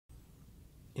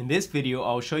In this video,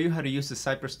 I will show you how to use the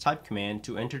Cypress type command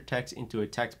to enter text into a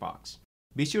text box.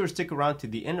 Be sure to stick around to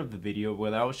the end of the video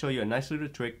where I will show you a nice little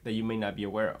trick that you may not be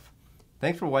aware of.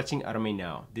 Thanks for watching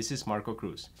automateNow. This is Marco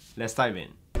Cruz. Let's dive in.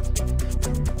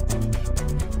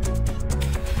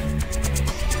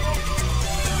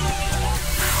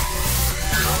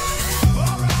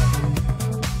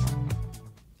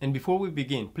 And before we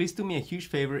begin, please do me a huge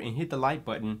favor and hit the like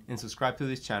button and subscribe to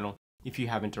this channel if you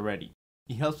haven't already.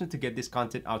 It helps me to get this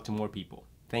content out to more people.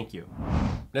 Thank you.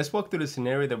 Let's walk through the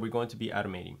scenario that we're going to be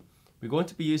automating. We're going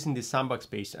to be using the sandbox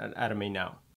page at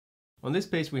automateNow. On this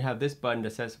page, we have this button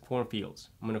that says Form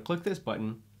Fields. I'm going to click this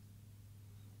button,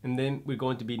 and then we're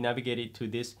going to be navigated to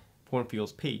this Form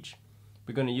Fields page.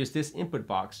 We're going to use this input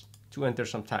box to enter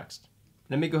some text.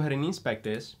 Let me go ahead and inspect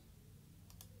this.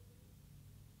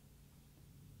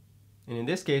 And in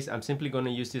this case, I'm simply going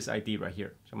to use this ID right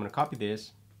here. So I'm going to copy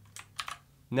this.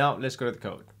 Now let's go to the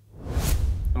code.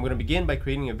 I'm going to begin by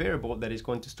creating a variable that is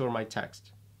going to store my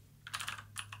text.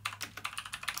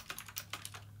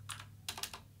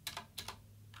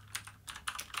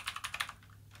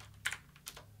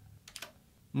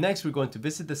 Next, we're going to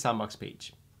visit the sandbox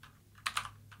page.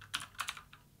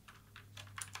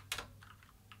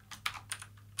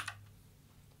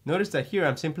 Notice that here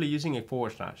I'm simply using a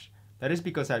 /. That is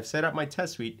because I've set up my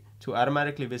test suite to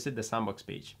automatically visit the sandbox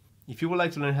page. If you would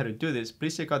like to learn how to do this,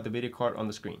 please check out the video card on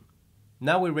the screen.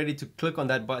 Now we're ready to click on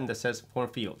that button that says Form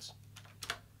Fields.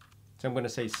 So I'm going to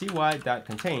say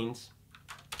cy.contains,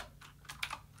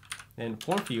 then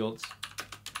Form Fields,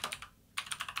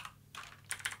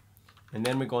 and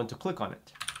then we're going to click on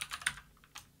it.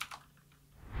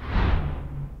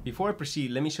 Before I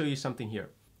proceed, let me show you something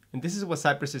here. And this is what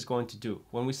Cypress is going to do.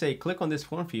 When we say click on this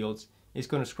Form Fields, it's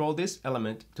going to scroll this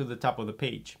element to the top of the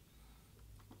page.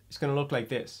 It's going to look like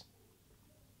this.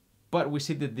 But we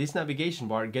see that this navigation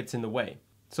bar gets in the way.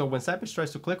 So when Cypress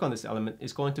tries to click on this element,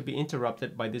 it's going to be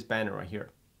interrupted by this banner right here.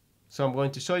 So I'm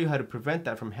going to show you how to prevent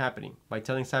that from happening by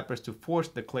telling Cypress to force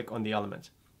the click on the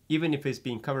element, even if it's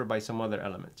being covered by some other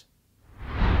element.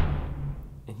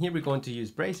 And here we're going to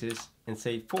use braces and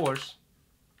say force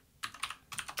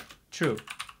true.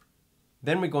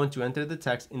 Then we're going to enter the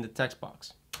text in the text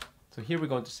box. So here we're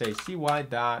going to say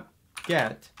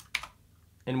cy.get,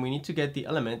 and we need to get the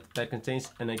element that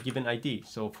contains a given ID.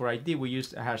 So for ID, we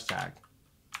use a hashtag,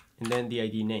 and then the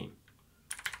ID name.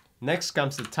 Next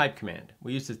comes the type command.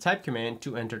 We use the type command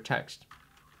to enter text.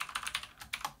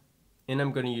 And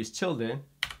I'm going to use tilde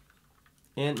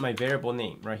and my variable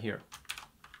name right here.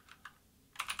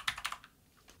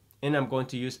 And I'm going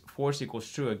to use force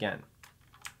equals true again,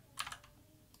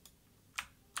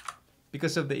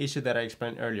 because of the issue that I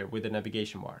explained earlier with the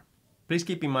navigation bar. Please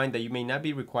keep in mind that you may not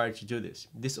be required to do this.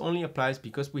 This only applies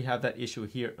because we have that issue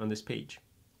here on this page.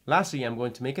 Lastly, I'm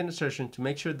going to make an assertion to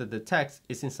make sure that the text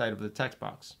is inside of the text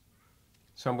box.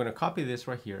 So I'm going to copy this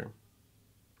right here,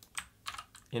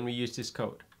 and we use this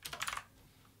code.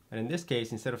 And in this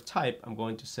case, instead of type, I'm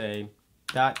going to say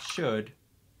 .should,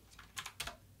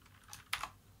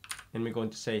 and we're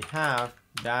going to say have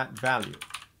that value.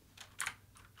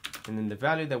 And then the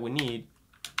value that we need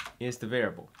is the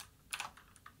variable.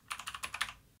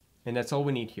 And that's all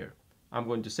we need here. I'm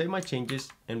going to save my changes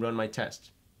and run my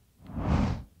test.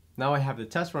 Now I have the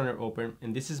test runner open,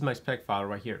 and this is my spec file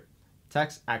right here,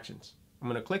 text actions. I'm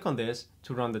going to click on this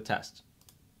to run the test.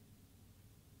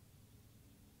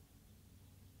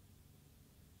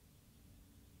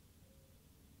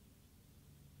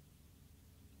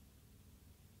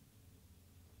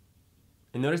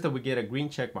 And notice that we get a green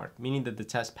check mark, meaning that the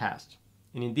test passed.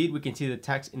 And indeed, we can see the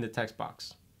text in the text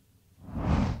box.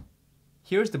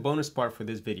 Here's the bonus part for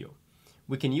this video.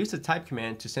 We can use the type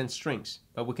command to send strings,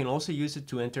 but we can also use it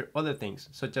to enter other things,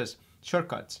 such as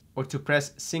shortcuts, or to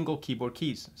press single keyboard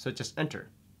keys, such as enter.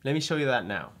 Let me show you that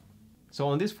now. So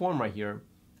on this form right here,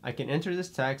 I can enter this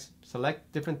text,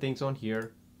 select different things on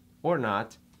here, or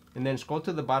not, and then scroll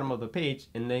to the bottom of the page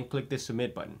and then click this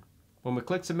submit button. When we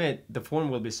click submit, the form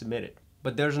will be submitted.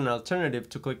 But there's an alternative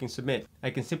to clicking submit. I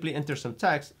can simply enter some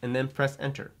text and then press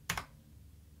enter.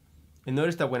 And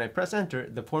notice that when I press enter,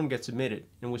 the form gets submitted,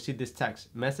 and we see this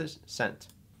text, message sent.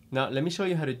 Now let me show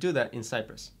you how to do that in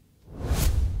Cypress.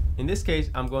 In this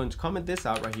case, I'm going to comment this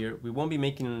out right here. We won't be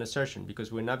making an assertion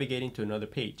because we're navigating to another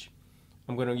page.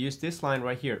 I'm going to use this line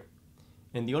right here.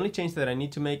 And the only change that I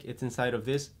need to make is inside of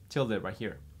this tilde right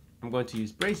here. I'm going to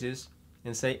use braces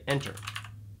and say enter.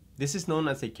 This is known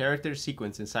as a character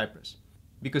sequence in Cypress,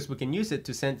 because we can use it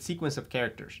to send sequence of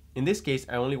characters. In this case,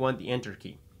 I only want the enter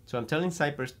key. So I'm telling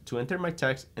Cypress to enter my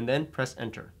text and then press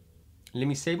enter. Let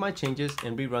me save my changes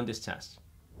and rerun this test.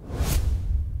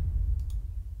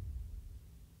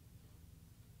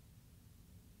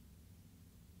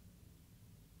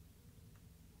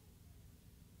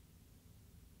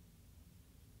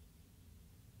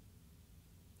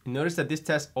 Notice that this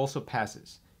test also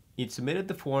passes. It submitted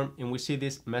the form and we see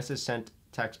this message sent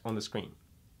text on the screen.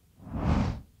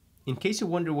 In case you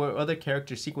wonder what other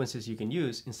character sequences you can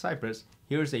use in Cypress,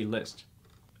 here is a list.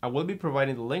 I will be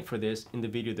providing the link for this in the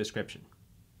video description.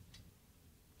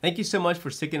 Thank you so much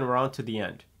for sticking around to the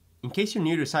end. In case you're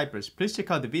new to Cypress, please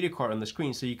check out the video card on the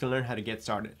screen so you can learn how to get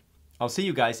started. I'll see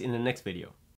you guys in the next video.